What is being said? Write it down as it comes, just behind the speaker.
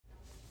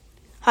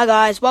Hi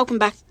guys, welcome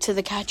back to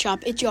the catch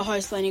up. It's your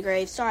host Lenny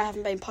Greaves. Sorry I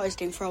haven't been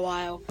posting for a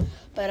while,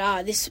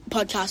 but this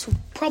podcast will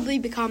probably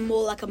become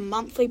more like a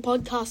monthly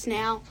podcast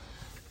now,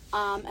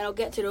 and I'll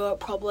get to do it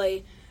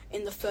probably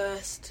in the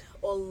first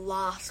or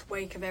last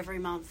week of every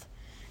month.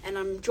 And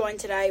I'm joined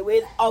today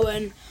with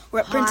Owen. We're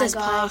at Princess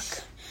Park.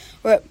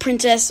 We're at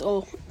Princess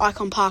or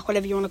Icon Park,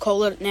 whatever you want to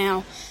call it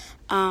now.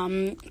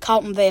 Carlton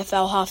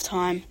VFL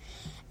halftime,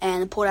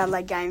 and the Port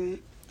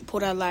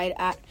Adelaide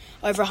at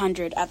over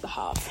 100 at the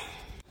half.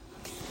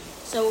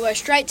 So we'll go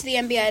straight to the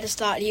NBA to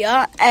start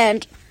here,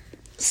 and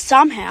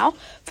somehow,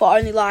 for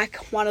only I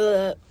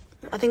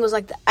think it was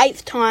the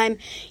 8th time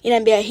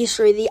in NBA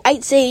history, the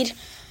 8th seed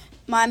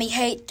Miami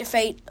Heat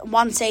defeat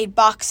 1 seed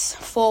Bucks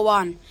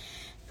 4-1.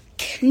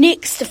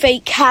 Knicks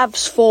defeat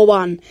Cavs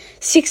 4-1.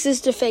 Sixers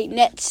defeat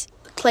Nets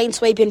clean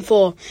sweep in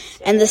 4.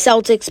 And the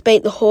Celtics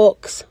beat the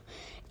Hawks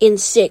in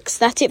 6.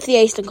 That's it for the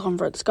Eastern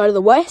Conference. Go to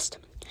the West,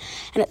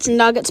 and it's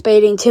Nuggets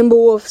beating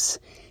Timberwolves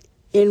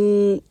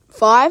in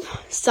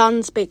 5.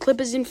 Suns beat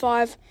Clippers in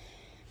 5.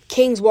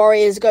 Kings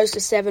Warriors goes to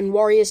 7.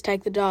 Warriors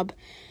take the dub.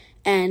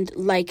 And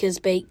Lakers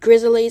beat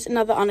Grizzlies.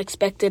 Another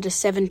unexpected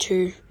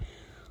 7-2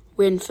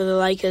 win for the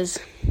Lakers.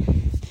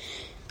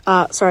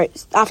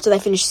 After they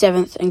finished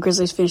 7th and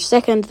Grizzlies finished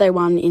 2nd, they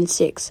won in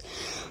 6.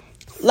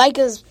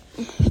 Lakers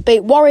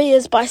beat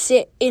Warriors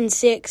in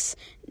 6.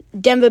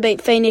 Denver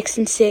beat Phoenix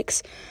in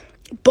 6.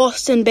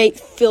 Boston beat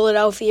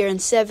Philadelphia in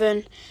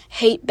 7.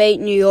 Heat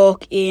beat New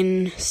York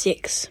in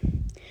 6.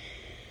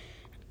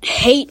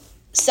 Heat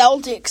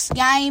Celtics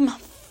game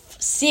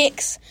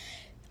 6.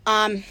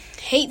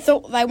 Heat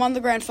thought they won the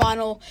grand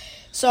final,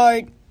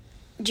 so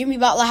Jimmy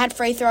Butler had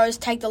free throws,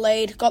 take the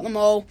lead, got them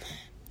all.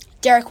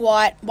 Derek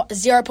White,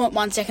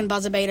 0.1 second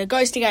buzzer beater,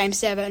 goes to Game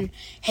 7.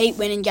 Heat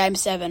win in Game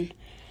 7.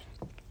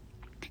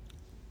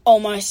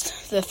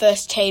 Almost the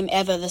first team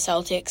ever, the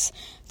Celtics,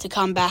 to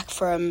come back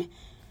from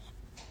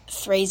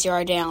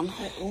 3-0 down.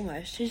 Wait,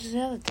 almost? Who's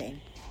the other team?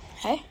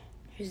 Hey?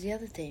 Who's the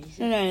other team?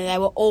 No, they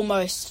were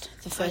almost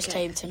the first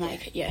team to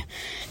make it, yeah.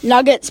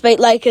 Nuggets beat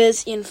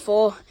Lakers in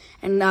 4,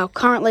 and now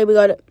currently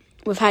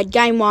we've had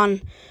Game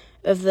 1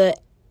 of the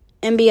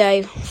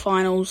NBA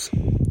Finals.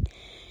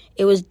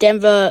 It was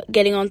Denver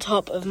getting on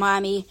top of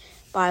Miami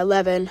by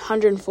 11,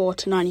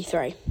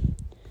 104-93.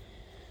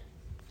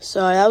 So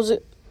that was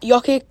it.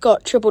 Jokic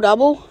got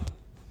triple-double.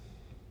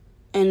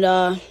 And,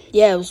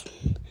 it was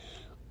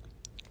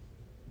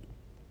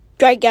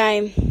great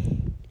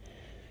game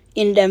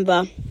in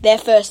Denver. Their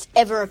first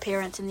ever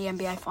appearance in the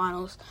NBA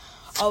Finals.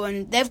 Oh,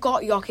 and they've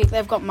got Jokic,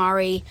 they've got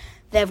Murray,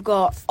 they've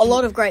got a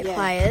lot of great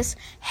players.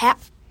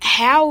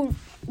 How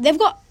they've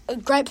got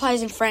great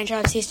players in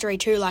franchise history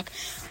too,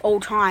 all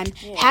time.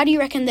 Yeah. How do you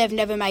reckon they've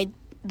never made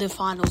the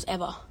finals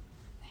ever?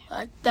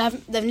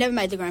 They've never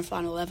made the grand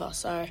final ever.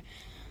 So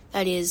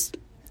that's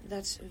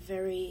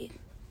very.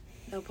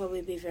 They'll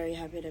probably be very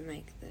happy to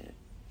make that.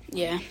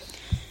 Yeah,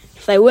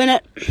 if they win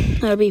it,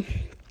 that'll be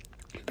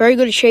a very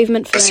good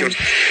achievement for them.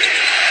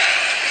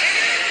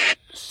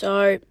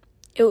 So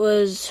it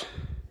was,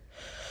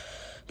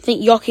 I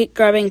think, Jokic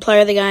grabbing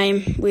player of the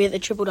game with a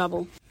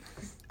triple-double.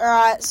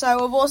 Alright,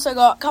 so we've also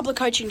got a couple of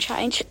coaching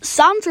change.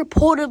 Suns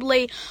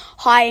reportedly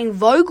hiring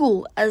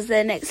Vogel as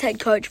their next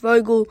head coach.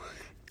 Vogel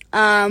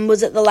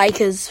was at the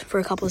Lakers for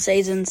a couple of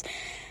seasons.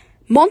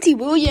 Monty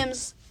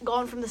Williams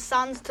gone from the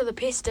Suns to the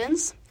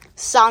Pistons.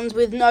 Suns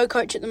with no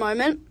coach at the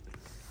moment.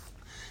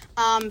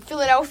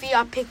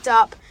 Philadelphia picked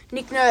up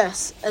Nick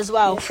Nurse as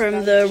well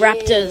from the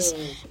Raptors.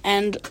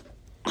 And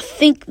I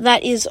think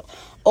that is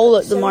all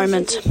at the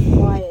moment.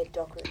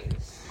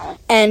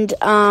 And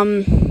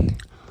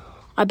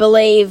I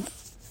believe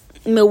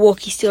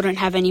Milwaukee still don't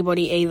have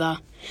anybody either.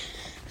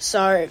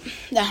 So,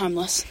 they're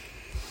homeless.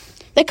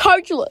 They're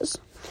coachless.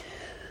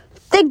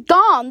 They're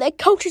gone. They're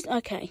coaches.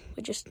 Okay,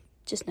 we just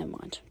never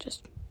mind.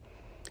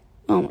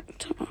 Oh my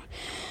God.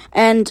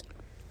 And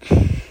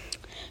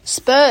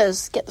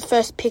Spurs get the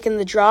first pick in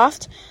the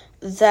draft.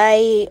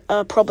 They'll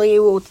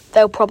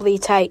probably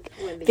take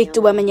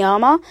Victor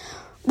Wembanyama.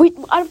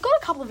 I've got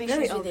a couple of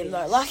issues with him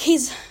though.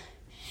 His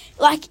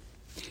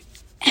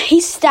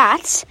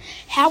stats,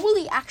 how will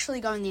he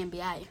actually go in the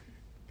NBA?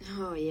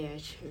 Oh, yeah,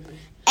 true.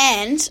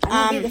 And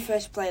he'll be the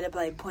first player to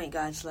play point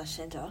guard /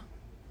 centre.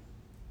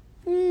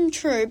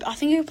 True, but I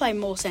think he'll play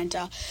more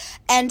centre.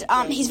 And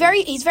he's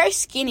very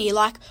skinny.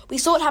 We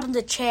saw what happened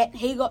to Chet.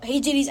 He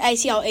did his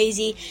ACL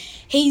easy.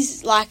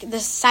 He's the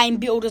same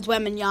build as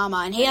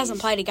Wembanyama, and he hasn't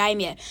played a game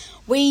yet.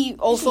 We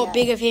all thought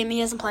big of him. He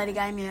hasn't played a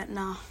game yet.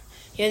 No,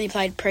 he only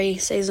played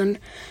pre-season.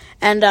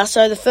 And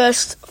so the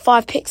first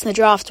 5 picks in the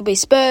draft will be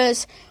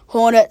Spurs,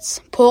 Hornets,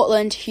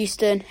 Portland,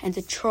 Houston, and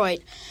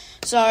Detroit.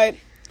 So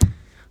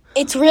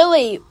it's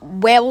really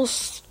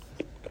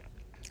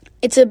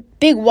it's a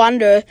big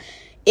wonder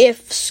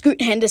if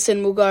Scoot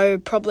Henderson will go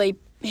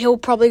he'll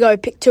probably go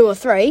pick 2 or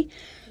 3.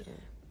 Yeah.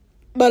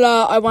 But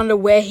I wonder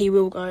where he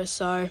will go.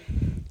 So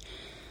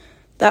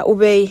that will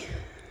be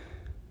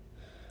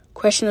a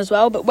question as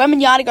well. But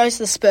Wembanyama goes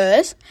to the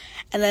Spurs,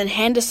 and then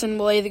Henderson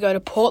will either go to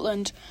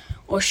Portland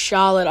or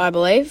Charlotte, I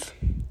believe.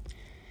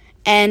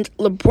 And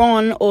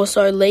LeBron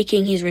also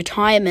leaking his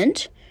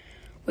retirement,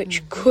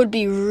 which could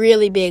be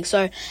really big.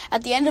 So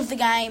at the end of the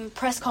game,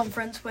 press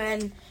conference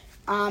when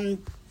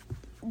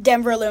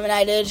Denver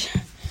eliminated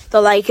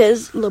the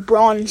Lakers,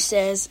 LeBron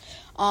says,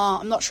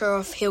 I'm not sure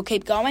if he'll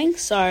keep going.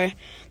 So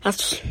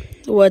that's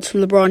the words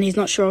from LeBron. He's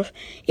not sure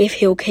if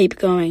he'll keep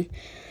going.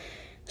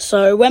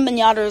 So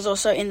Wembanyama is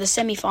also in the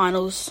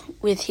semi-finals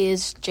with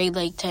his G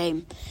League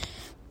team.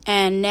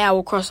 And now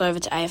we'll cross over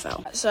to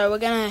AFL. So we're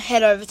going to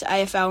head over to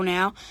AFL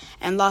now.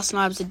 And last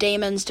night was the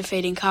Demons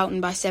defeating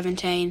Carlton by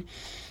 17.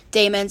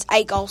 Demons,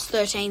 8 goals,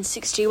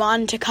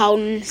 13-61 to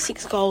Carlton,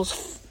 6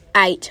 goals,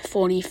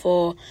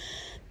 8-44.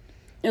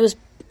 It was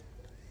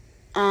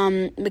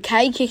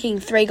McKay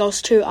kicking 3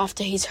 goals, 2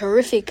 after his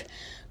horrific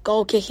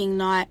goal-kicking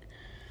night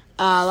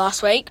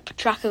last week.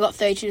 Petrarca got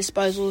 32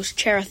 disposals,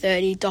 Chera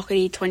 30,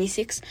 Doherty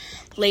 26,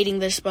 leading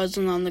the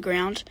disposals on the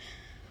ground.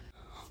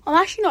 I'm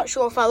actually not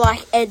sure if I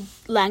like Ed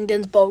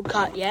Langdon's bold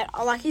cut yet.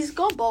 He's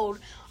got bold.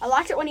 I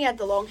liked it when he had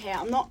the long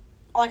hair.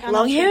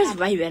 Long hair is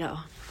way better.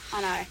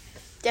 I know.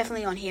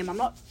 Definitely on him.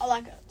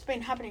 It's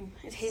been happening.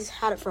 He's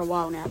had it for a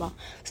while now, but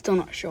still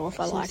not sure if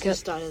I like it. Since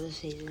the start of the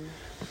season.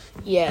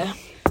 Yeah.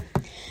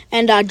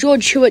 And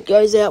George Hewitt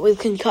goes out with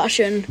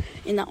concussion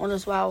in that one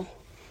as well.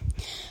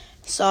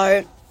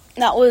 So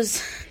that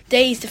was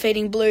D's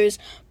defeating Blues.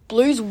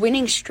 Blues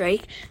winning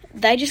streak.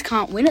 They just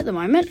can't win at the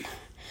moment.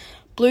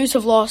 Blues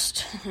have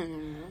lost.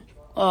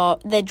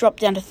 They dropped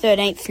down to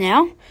 13th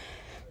now.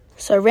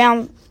 So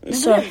round.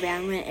 Remember that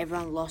round when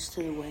everyone lost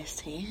to the West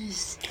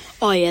teams?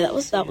 Oh yeah, that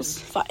was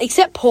fun.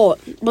 Except Port,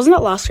 wasn't it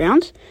last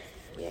round?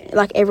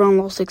 Yeah. Everyone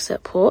lost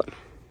except Port.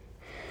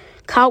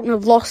 Carlton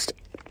have lost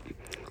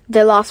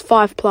their last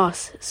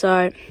 5+,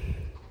 so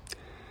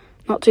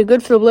not too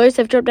good for the Blues.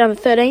 They've dropped down to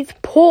 13th.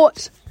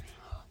 Port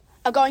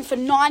are going for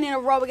 9 in a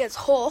row against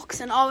Hawks.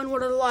 And Owen,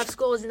 what are the live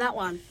scores in that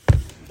one?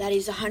 That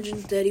is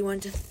 131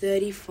 to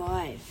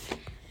 35.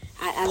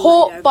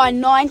 Port by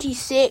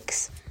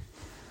 96.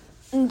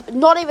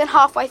 Not even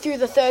halfway through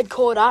the third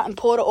quarter, and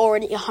Port are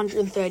already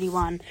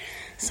 131.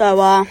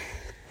 So,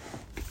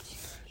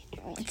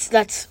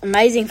 that's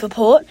amazing for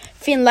Port.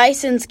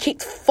 Finlayson's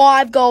kicked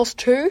 5 goals,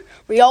 2.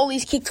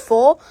 Rioli's kicked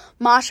 4.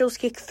 Marshall's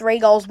kicked 3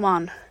 goals,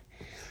 1.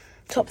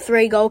 Top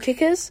 3 goal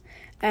kickers.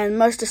 And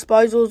most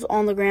disposals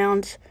on the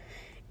ground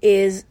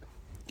is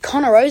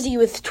Connor Rozee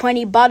with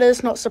 20,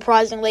 Butters, not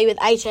surprisingly, with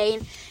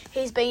 18.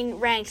 He's been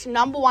ranked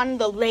number 1 in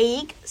the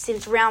league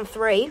since round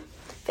 3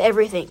 for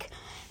everything.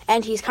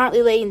 And he's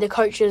currently leading the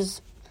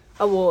coaches'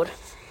 award.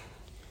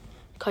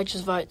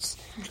 Coaches' votes.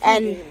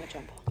 And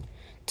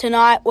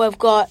tonight we've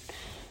got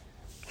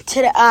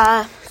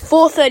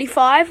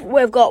 4:35.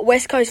 We've got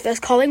West Coast versus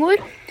Collingwood.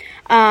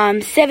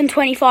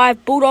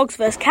 7:25 Bulldogs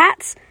versus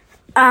Cats.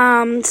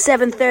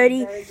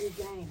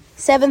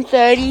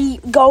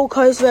 7:30 Gold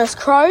Coast versus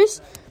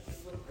Crows.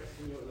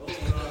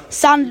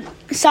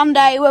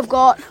 Sunday we've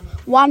got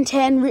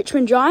 1:10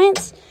 Richmond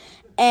Giants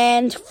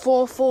and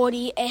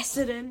 4:40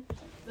 Essendon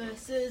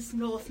versus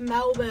North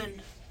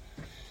Melbourne.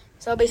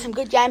 So there'll be some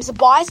good games. The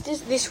buys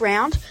this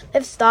round,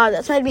 they've started.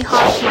 That's made me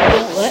hard to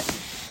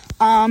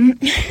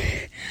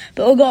gauntlet.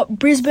 But we've got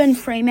Brisbane,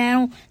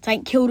 Fremantle,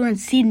 St Kilda and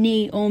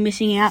Sydney all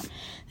missing out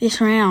this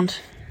round.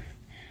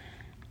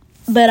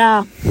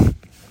 But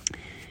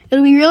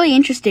it'll be really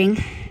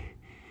interesting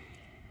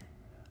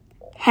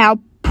how...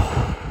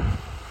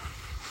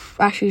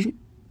 Actually,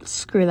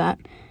 screw that.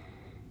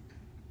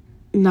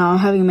 No, I'm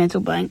having a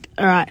mental blank.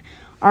 Alright,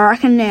 I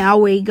reckon now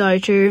we go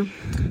to...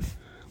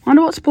 I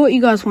wonder what sport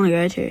you guys want to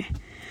go to.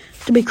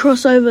 Do we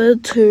cross over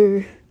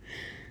to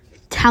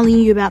telling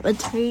you about the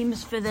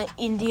teams for the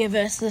India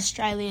versus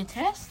Australia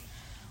test?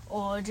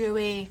 Or do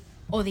we...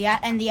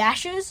 the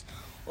Ashes?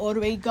 Or do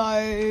we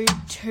go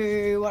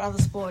to... What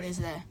other sport is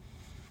there?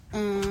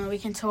 We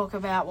can talk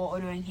about what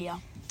we're doing here.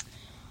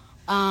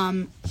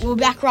 We'll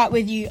be back right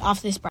with you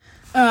after this break.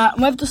 Alright,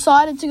 we've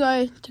decided to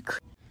go to...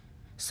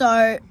 So,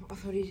 I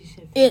thought you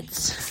said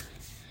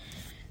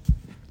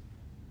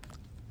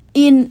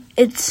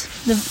it's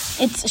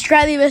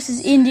Australia versus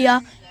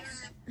India.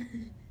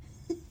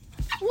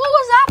 What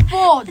was that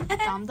for,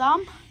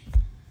 dum-dum?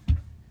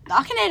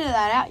 I can edit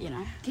that out, you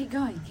know. Keep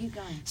going.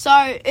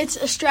 So, it's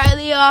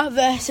Australia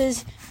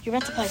versus... You're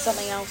about to play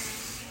something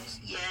else.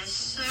 Yes,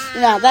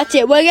 sir. No, that's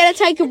it. We're going to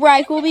take a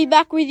break. We'll be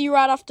back with you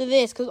right after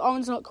this because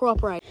Owen's not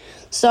cooperating.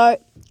 So,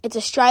 it's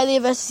Australia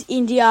versus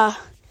India.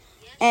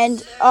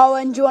 And,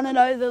 Owen, do you want to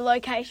know the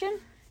location?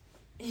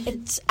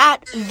 It's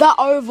at the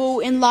Oval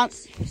in London.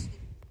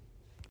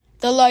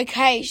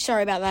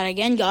 Sorry about that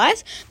again,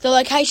 guys. The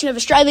location of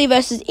Australia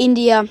versus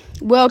India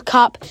World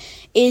Cup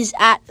is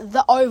at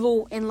the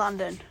Oval in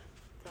London.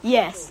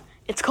 Yes,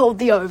 it's called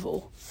the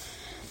Oval.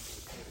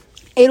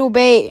 It'll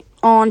be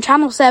on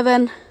Channel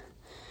 7,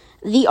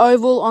 the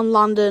Oval in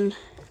London.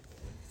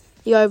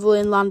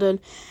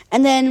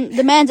 And then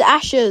the Men's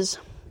Ashes,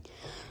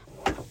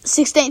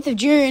 16th of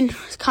June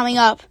is coming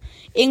up.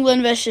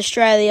 England versus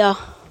Australia.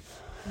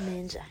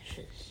 Men's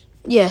Ashes.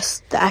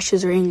 Yes, the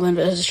Ashes are England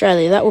versus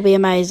Australia. That will be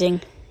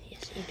amazing.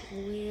 Yes, it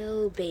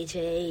will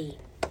be.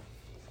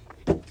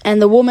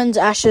 And the Women's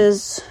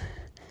Ashes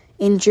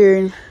in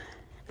June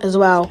as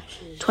well.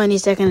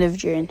 22nd of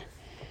June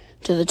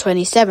to the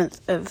 27th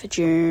of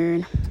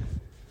June.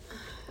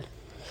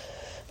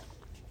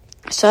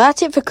 So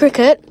that's it for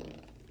cricket.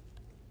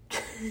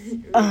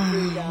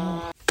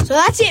 So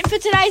that's it for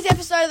today's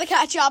episode of The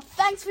Catch Up.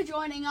 Thanks for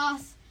joining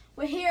us.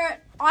 We're here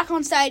at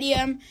Icon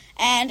Stadium,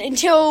 and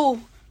until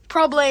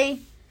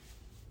probably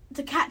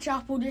The Catch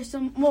Up, we'll do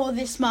some more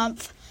this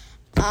month.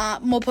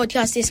 More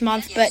podcasts this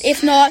month. But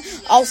if not,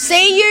 I'll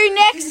see you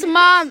next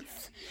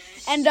month.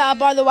 And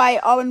by the way,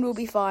 Owen will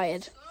be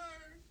fired.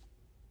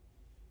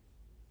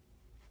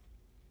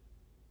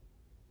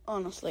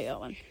 Honestly,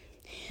 Owen.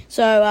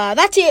 So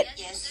that's it.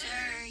 Yes, sir.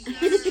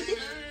 Yes,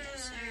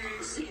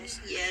 sir.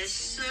 Yes,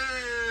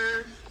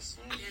 sir.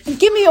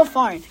 Give me your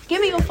phone.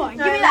 Give me your phone.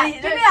 Give me that.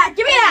 Give me that.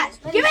 Give me that.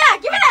 Give me that.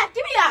 Give me that.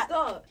 Give me that.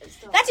 Stop.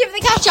 That's it for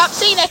The Catch Up.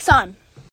 See you next time.